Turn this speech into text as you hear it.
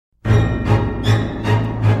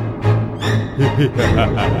It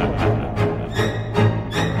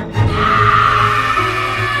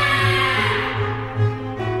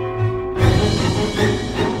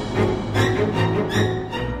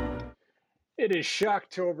is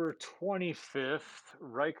Shocktober 25th.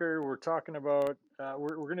 Riker, we're talking about,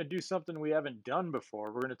 we're going to do something we haven't done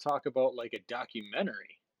before. We're going to talk about like a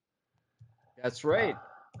documentary. That's right.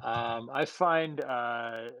 I find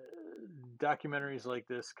documentaries like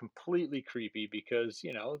this completely creepy because,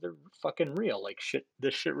 they're fucking real. Like shit,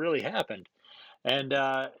 this shit really happened. And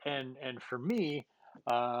for me,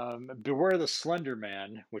 Beware the Slender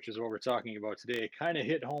Man, which is what we're talking about today, kind of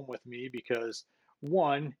hit home with me because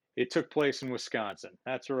one, it took place in Wisconsin.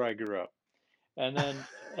 That's where I grew up, and then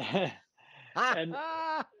and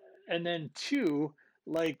and then two,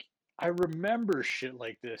 like I remember shit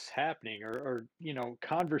like this happening, or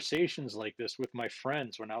conversations like this with my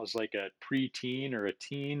friends when I was like a preteen or a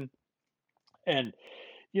teen, and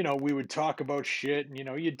we would talk about shit, and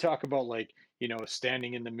you'd talk about like,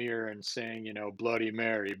 standing in the mirror and saying, Bloody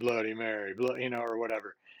Mary, or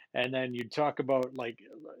whatever. And then you'd talk about like,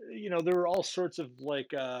 there were all sorts of like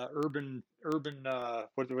urban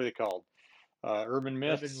what were they called? Urban Urban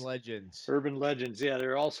myths, legends. urban legends. Yeah,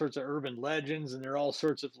 there are all sorts of urban legends, and there are all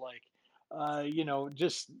sorts of like,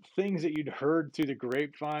 just things that you'd heard through the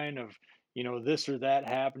grapevine of, this or that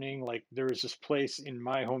happening. Like there was this place in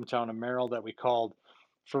my hometown of Merrill that we called,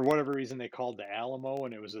 for whatever reason, they called the Alamo,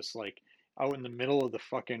 and it was this like out in the middle of the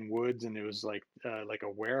fucking woods, and it was like a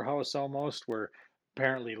warehouse almost where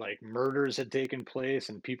apparently like murders had taken place,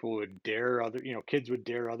 and people would dare other, kids would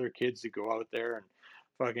dare other kids to go out there and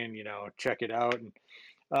fucking, check it out.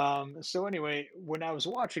 And so anyway, when I was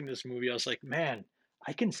watching this movie, I was like, man,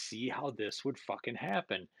 I can see how this would fucking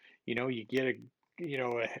happen. You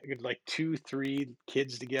get like two, three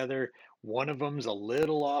kids together. One of them's a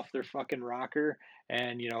little off their fucking rocker,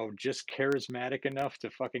 and just charismatic enough to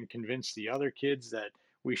fucking convince the other kids that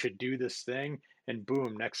we should do this thing. And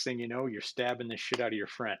boom, next thing you know, you're stabbing the shit out of your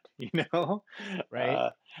friend. Right. Uh,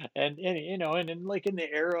 and like in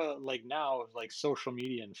the era like now of like social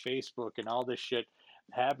media and Facebook and all this shit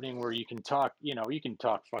happening where you can talk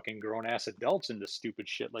fucking grown ass adults into stupid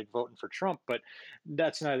shit like voting for Trump, but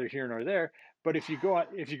that's neither here nor there. But if you go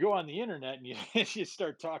on the internet and you you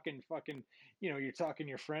start talking fucking, you're talking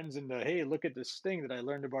your friends into, hey, look at this thing that I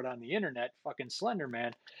learned about on the internet, fucking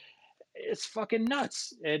Slenderman. It's fucking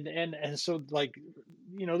nuts. And so like,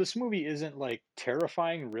 this movie isn't like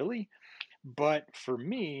terrifying really, but for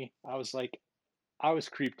me, I was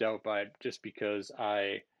creeped out by it just because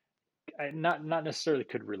I not necessarily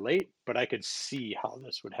could relate, but I could see how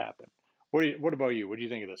this would happen. What about you? What do you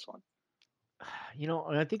think of this one?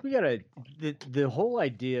 I think we gotta the whole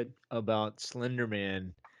idea about Slender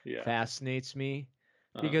Man Yeah. fascinates me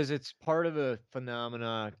Uh, because it's part of a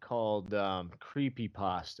phenomena called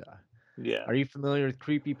creepypasta. yeah. Are you familiar with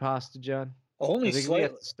creepypasta, John? Only I think we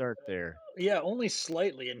have slightly. to start there. Yeah, only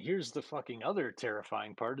slightly. And here's the fucking other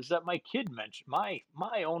terrifying part is that my kid mentioned my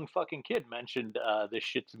own fucking kid mentioned this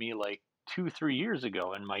shit to me like 2 3 years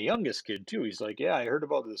ago, and my youngest kid too. He's like, yeah, I heard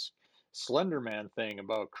about this Slender Man thing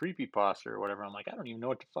about creepypasta or whatever. I'm like, I don't even know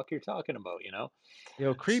what the fuck you're talking about.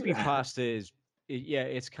 So, Creepypasta is yeah,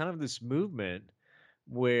 it's kind of this movement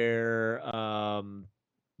where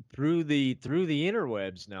through the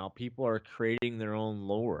interwebs now people are creating their own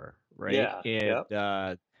lore, right? yeah, And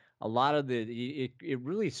yeah, a lot of it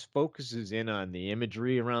really focuses in on the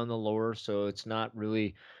imagery around the lore, so it's not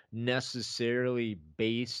really necessarily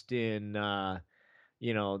based in the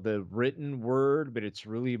written word, but it's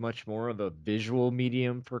really much more of a visual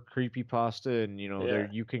medium for creepypasta. And there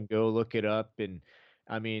yeah, you can go look it up, and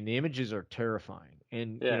I mean the images are terrifying.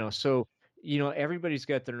 And yeah, so everybody's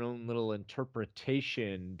got their own little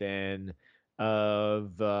interpretation then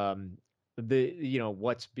of the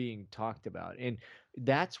what's being talked about. And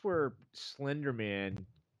that's where Slenderman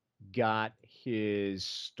got his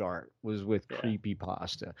start, was with yeah,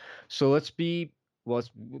 creepypasta. So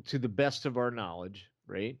to the best of our knowledge,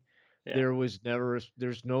 right? yeah,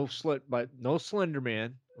 There's no Slender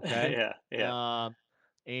Man, okay? yeah, yeah, Um,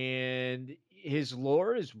 and his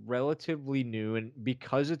lore is relatively new, and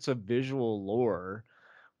because it's a visual lore,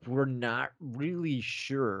 we're not really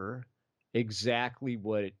sure exactly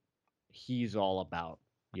what he's all about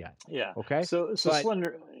yet. yeah. Okay, So but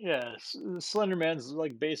Slender Man's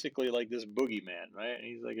like basically like this boogeyman, right? And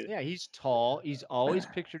he's like, yeah, he's tall. He's always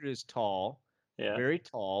pictured as tall, yeah, very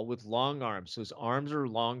tall, with long arms. So his arms are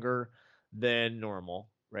longer than normal,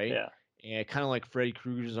 right? yeah, And kind of like Freddy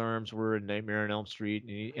Krueger's arms were in Nightmare on Elm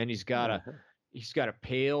Street. And he's got a uh-huh, he's got a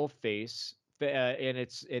pale face, and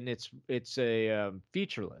it's a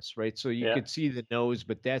featureless, right? So you Yeah. could see the nose,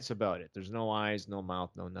 but that's about it. There's no eyes, no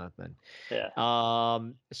mouth, no nothing. Yeah.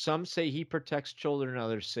 Some say he protects children,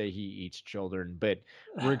 others say he eats children. But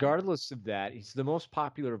regardless of that, he's the most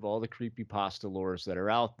popular of all the creepypasta lures that are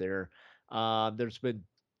out there. There's been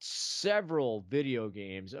several video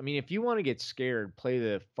games. I mean, if you want to get scared, play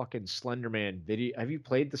the fucking Slenderman video. Have you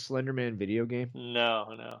played the Slenderman video game?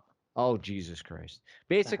 No, no. Oh, Jesus Christ.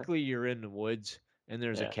 Basically, you're in the woods and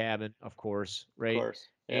there's a Yeah, cabin, of course, of right? course.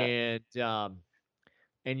 Yeah.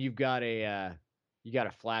 And you've got a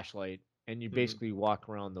flashlight and you Hmm. basically walk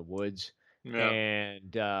around the woods Yeah.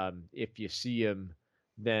 and if you see him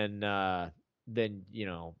then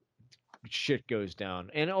shit goes down.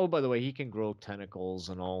 And oh, by the way, he can grow tentacles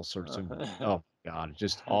and all sorts of, oh God,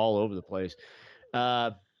 just all over the place.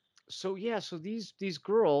 Uh so yeah, so these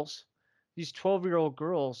girls, these 12-year-old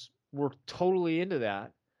girls were totally into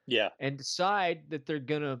that Yeah. and decide that they're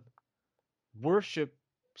gonna worship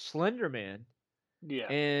Slenderman Yeah.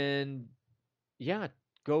 and yeah,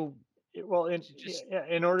 go Well, just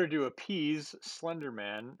in order to appease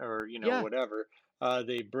Slenderman or yeah, whatever,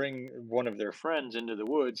 they bring one of their friends into the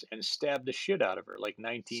woods and stab the shit out of her like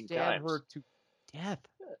 19 stab her times. to death.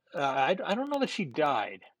 I don't know that she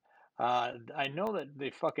died. I know that they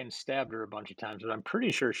fucking stabbed her a bunch of times, but I'm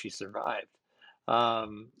pretty sure she survived.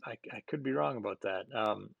 I could be wrong about that.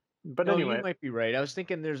 But No, you anyway, might be right. I was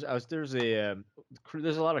thinking there's a there's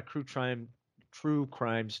a lot of true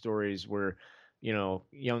crime stories where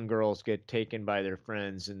young girls get taken by their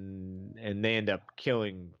friends and they end up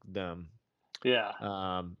killing them yeah,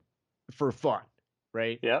 um, for fun,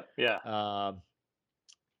 right? yeah, yeah, Um,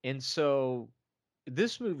 and so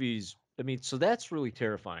this movie's, I mean, so that's really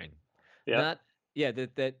terrifying. yeah, Not, yeah,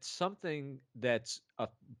 that something that's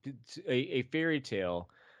a fairy tale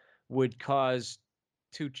would cause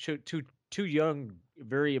two young,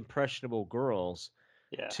 very impressionable girls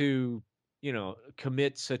yeah, to,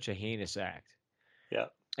 commit such a heinous act. yeah,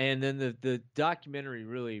 And then the documentary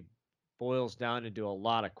really boils down into a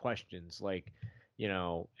lot of questions like,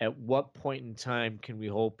 at what point in time can we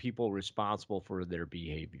hold people responsible for their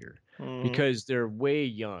behavior? hmm, Because they're way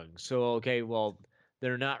young. So, okay, well,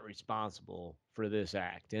 they're not responsible for this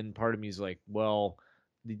act. And part of me is like, well,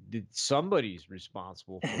 somebody's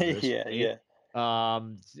responsible for this, yeah, right?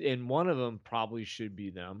 yeah, And one of them probably should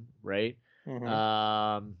be them, right? hmm,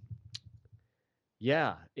 Um,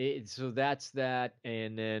 yeah, so that's that,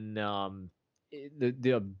 and then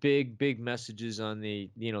the big messages on the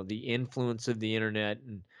influence of the internet,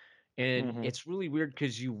 and hmm, it's really weird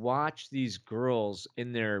because you watch these girls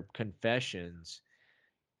in their confessions,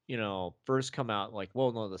 first come out like,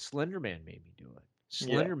 well, no, the Slender Man made me do it. yeah,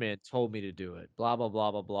 Slender Man told me to do it. Blah blah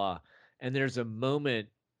blah blah blah. And there's a moment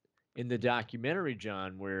in the documentary,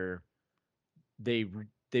 John, where they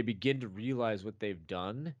begin to realize what they've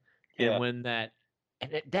done, and yeah, when that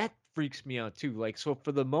freaks me out too. Like, so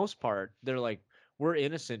for the most part they're like, we're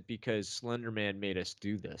innocent because Slender Man made us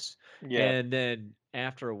do this, yeah, and then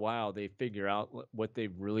after a while they figure out what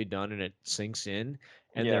they've really done and it sinks in,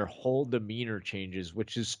 and yeah, their whole demeanor changes,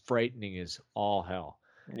 which is frightening as all hell.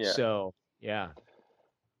 yeah. So yeah.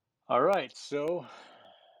 All right, so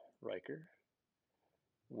Riker,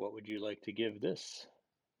 what would you like to give this?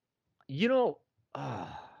 you know uh,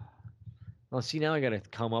 Well, see, now I got to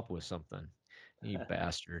come up with something. You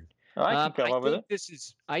bastard. Oh, I can come up with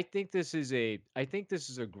it. I think this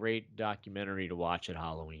is a great documentary to watch at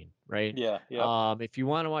Halloween, right? Yeah, yep, If you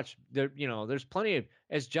want to watch there, there's plenty of,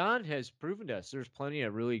 as John has proven to us, there's plenty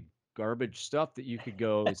of really garbage stuff that you could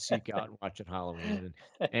go seek out and watch at Halloween,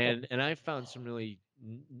 and I found some really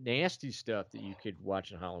nasty stuff that you could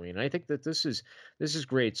watch at Halloween. And I think that this is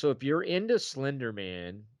great. So if you're into Slender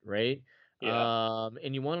Man, right? yeah,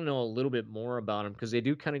 And you want to know a little bit more about them because they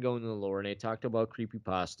do kind of go into the lore and they talked about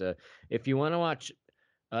creepypasta. If you want to watch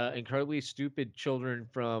incredibly stupid children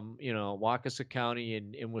from Waukesha County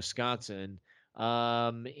in Wisconsin,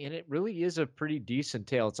 and it really is a pretty decent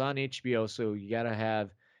tale. It's on HBO, so you got to have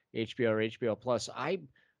HBO or HBO Plus.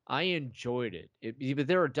 I enjoyed it. But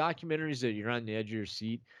there are documentaries that you're on the edge of your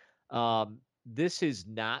seat. This is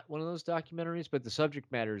not one of those documentaries, but the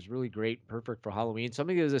subject matter is really great, perfect for Halloween.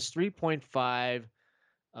 Something gives this 3.5.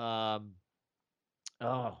 Um,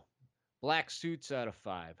 oh, black suits out of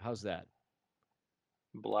 5. How's that?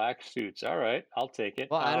 black suits. All right, I'll take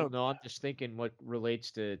it. Well, I don't know. I'm just thinking what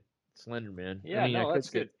relates to Slenderman. I Yeah, mean, I no, could that's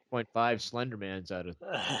say good. 3.5 Slendermans out of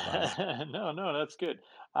 5. No, no, that's good.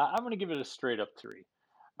 I'm gonna give it a straight up three.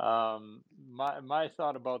 My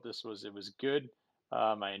thought about this was it was good.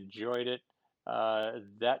 I enjoyed it.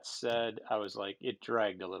 That said, I was like, it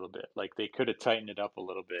dragged a little bit. Like they could have tightened it up a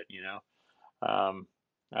little bit. Um,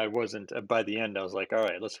 I wasn't by the end. I was like, all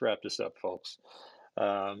right, let's wrap this up, folks.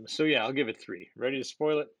 So yeah, I'll give it three. Ready to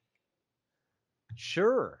spoil it?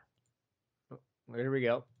 Sure. Oh, here we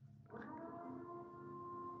go.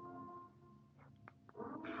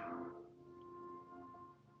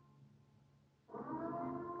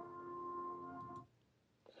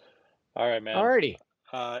 All right, man. Alrighty.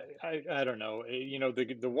 I don't know. You know,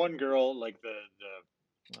 the one girl, like the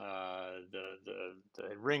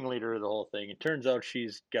ringleader of the whole thing. It turns out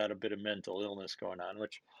she's got a bit of mental illness going on,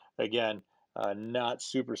 which again, not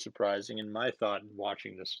super surprising. And my thought in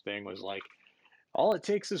watching this thing was like, all it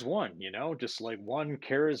takes is one, just like one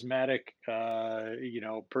charismatic,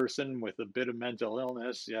 person with a bit of mental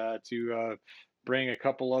illness, to bring a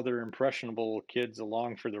couple other impressionable kids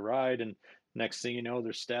along for the ride, and next thing you know,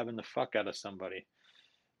 they're stabbing the fuck out of somebody.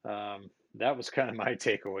 That was kind of my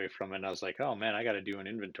takeaway from it. And I was like, oh man, I got to do an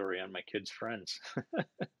inventory on my kids' friends.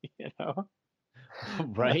 you know?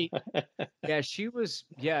 Right? Yeah, she was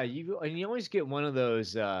yeah, you always get one of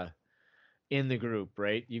those in the group,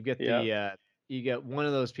 right? Yeah, You get one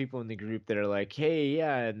of those people in the group that are like, "Hey,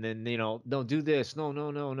 yeah," and then don't do this. No,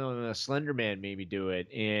 no, no, no, no. Slenderman made me do it.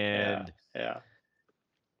 yeah, And yeah,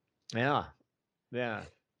 yeah, yeah.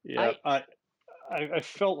 yeah. I I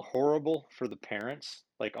felt horrible for the parents,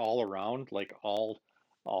 like all around, like all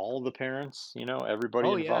the parents, everybody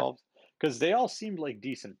oh yeah, involved, because they all seemed like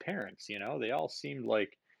decent parents, they all seemed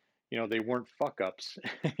like, they weren't fuck ups,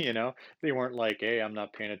 they weren't like, hey, I'm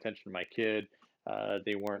not paying attention to my kid.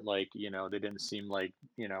 They weren't like, they didn't seem like,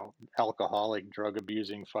 alcoholic, drug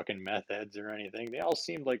abusing fucking meth heads or anything. They all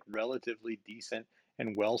seemed like relatively decent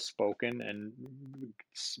and well spoken and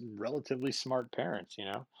relatively smart parents,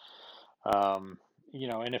 um,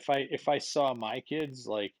 and if I saw my kids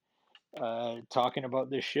like talking about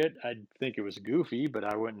this shit, I'd think it was goofy, but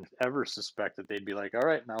I wouldn't ever suspect that they'd be like, "All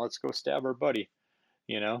right, now let's go stab our buddy,"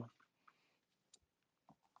 you know.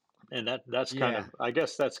 And that's kind yeah, of, I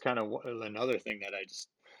guess that's kind of another thing that I just,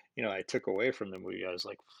 I took away from the movie. I was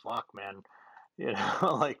like, "Fuck, man,"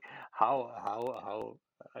 like how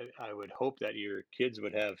I would hope that your kids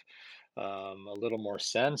would have a little more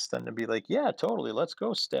sense than to be like, "Yeah, totally, let's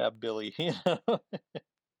go stab Billy,"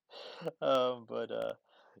 but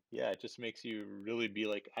yeah, it just makes you really be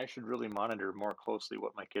like, I should really monitor more closely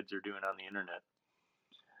what my kids are doing on the internet.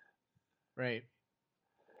 right.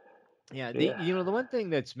 Yeah, Yeah. the one thing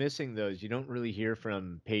that's missing though is you don't really hear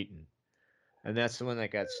from Peyton, and that's the one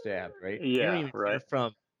that got stabbed, right? You don't Yeah, even hear right.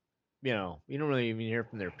 from, you don't really even hear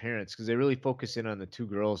from their parents because they really focus in on the two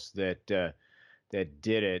girls that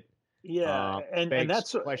did it. Yeah, and Begs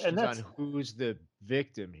that's questions on who's the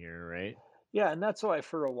victim here, right? yeah, and that's why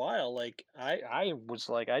for a while, like I was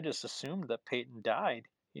like, I just assumed that Peyton died,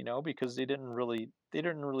 because they didn't really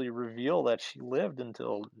reveal that she lived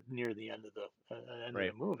until near the end of the end of the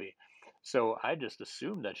Right. movie. So I just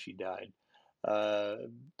assumed that she died. Uh,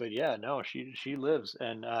 but yeah, no, she lives,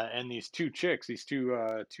 and these two chicks, these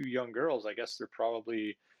two young girls, I guess they're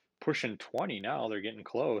probably pushing 20 now. They're getting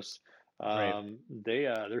close. Right.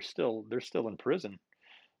 They're still in prison.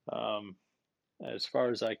 Um, as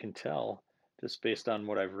far as I can tell, just based on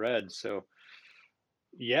what I've read. So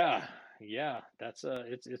yeah, yeah, that's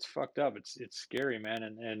it's fucked up. It's scary, man,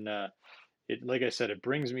 and it, like I said, it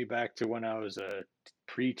brings me back to when I was a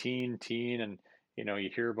preteen, teen, and you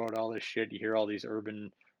hear about all this shit. You hear all these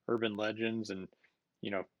urban legends, and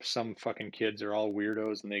some fucking kids are all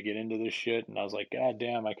weirdos and they get into this shit. And I was like, God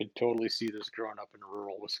damn, I could totally see this growing up in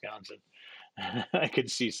rural Wisconsin. I could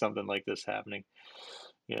see something like this happening,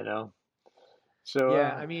 you know. So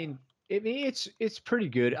Yeah, it's pretty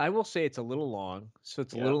good. I will say it's a little long, so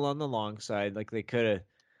it's a yeah, little on the long side. Like they could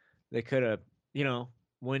have, you know,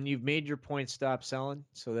 when you've made your point, stop selling.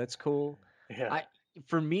 So that's cool. yeah, I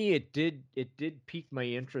For me, it did pique my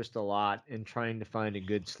interest a lot in trying to find a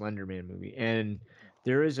good Slenderman movie. And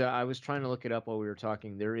I was trying to look it up while we were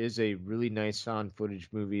talking. There is a really nice found footage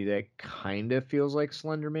movie that kind of feels like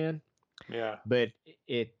Slenderman, yeah, but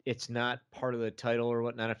it's not part of the title or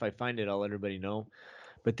whatnot. If I find it, I'll let everybody know.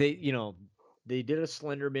 But they did a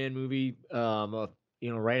Slender Man movie,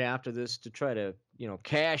 right after this to try to,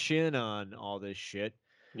 cash in on all this shit.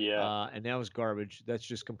 yeah. And that was garbage. That's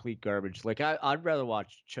just complete garbage. Like I'd rather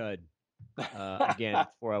watch Chud again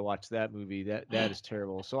before I watch that movie. That is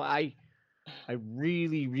terrible. So I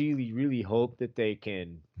really, really, really hope that they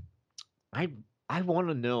can. I I want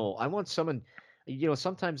to know. I want someone.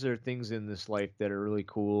 Sometimes there are things in this life that are really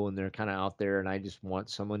cool and they're kind of out there, and I just want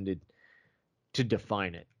someone to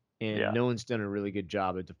define it. And Yeah, no one's done a really good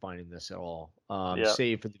job of defining this at all. yeah,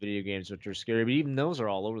 Save for the video games, which are scary, but even those are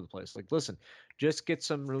all over the place. Like, listen, just get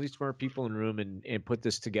some really smart people in the room and put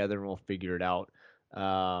this together, and we'll figure it out.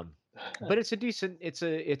 But it's a decent, it's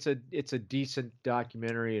a decent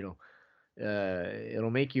documentary. It'll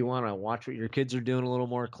make you want to watch what your kids are doing a little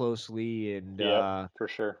more closely, and Yep, for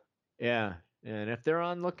sure. yeah. And if they're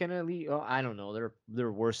on looking at oh, I don't know, there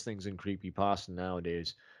are worse things than creepypasta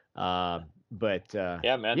nowadays. But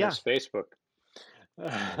Yeah, man, yeah. there's Facebook. Oh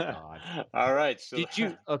God. All right, so Did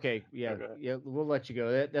you okay, oh, yeah, go ahead. yeah, we'll let you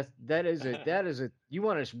go. That is a you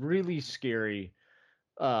want a really scary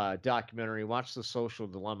documentary. Watch The Social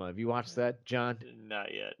Dilemma. Have you watched that, John?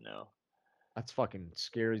 Not yet, no. That's fucking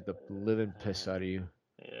scary the living piss out of you.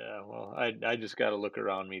 Yeah, well, I just got to look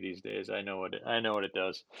around me these days. I know what it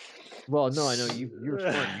does. Well, no, I know S- you're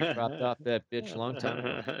smart. You dropped off that bitch a long time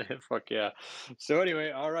ago. Fuck yeah. So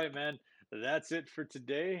anyway, all right, man. That's it for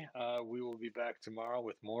today. We will be back tomorrow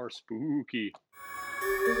with more spooky.